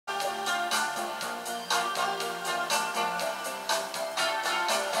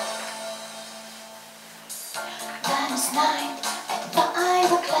Last night at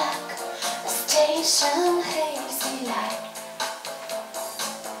 5 o'clock, a station hazy light.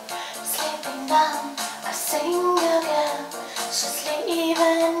 Sleeping down, a single girl, she's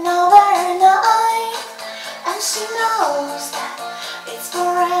leaving overnight. And she knows that it's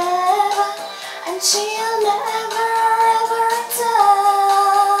forever, and she'll never ever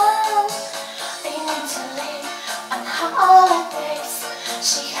return. They need to leave on holidays,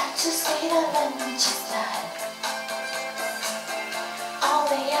 she had to stay there when she's died. All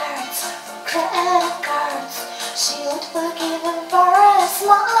the yards, credit cards, she would forgive him for a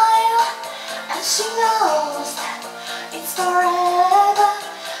smile. And she knows that it's forever,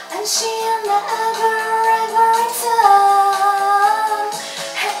 and she'll never ever return.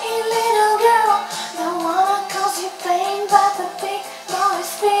 Hey little girl, don't wanna cause you pain, but the big boys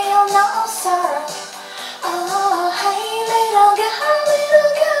feel no sorrow. Oh, hey little girl,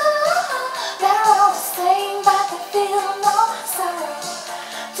 they're all the same, but they feel no sorrow.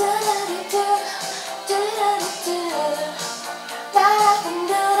 Do-do-do-do, do-do-do-do,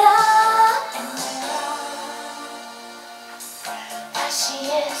 da-da-da-da-da. There she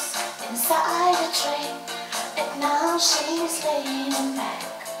is, inside the train, and now she's leaning back.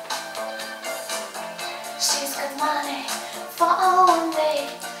 She's got money for one day,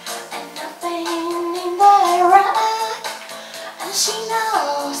 and nothing in the rack. And she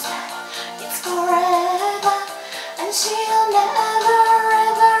knows that it's forever, and she'll never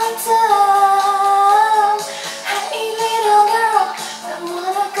ever return. Hey little girl, don't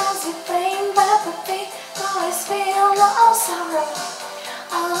wanna cause you pain, but the big boys feel no sorrow.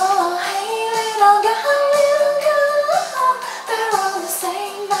 Oh, hey little girl, they're all the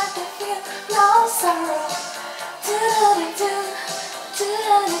same, but they feel no sorrow. Do-do-do-do,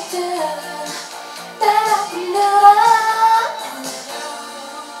 do-do-do-do, da-da-da-da.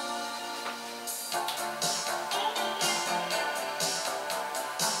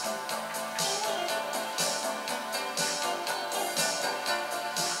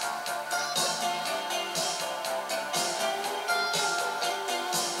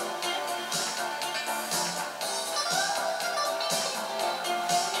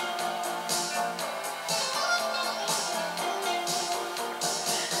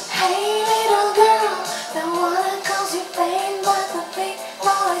 Hey little girl, don't wanna cause you pain, but the big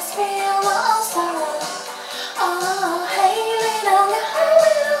boys feel no sorrow. Oh, hey little girl,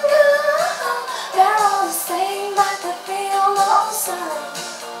 they're all the same, but they feel no sorrow.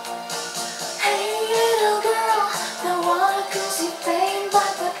 Hey little girl, don't wanna cause you pain,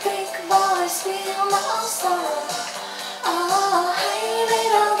 but the big boys feel no sorrow. Oh, hey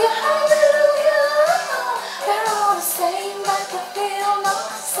little girl, they're all the same, but they feel no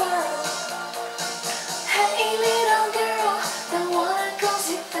sorrow. Hey little girl, don't wanna cause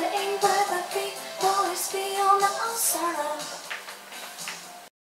you pain, but the big boys feel no sorrow.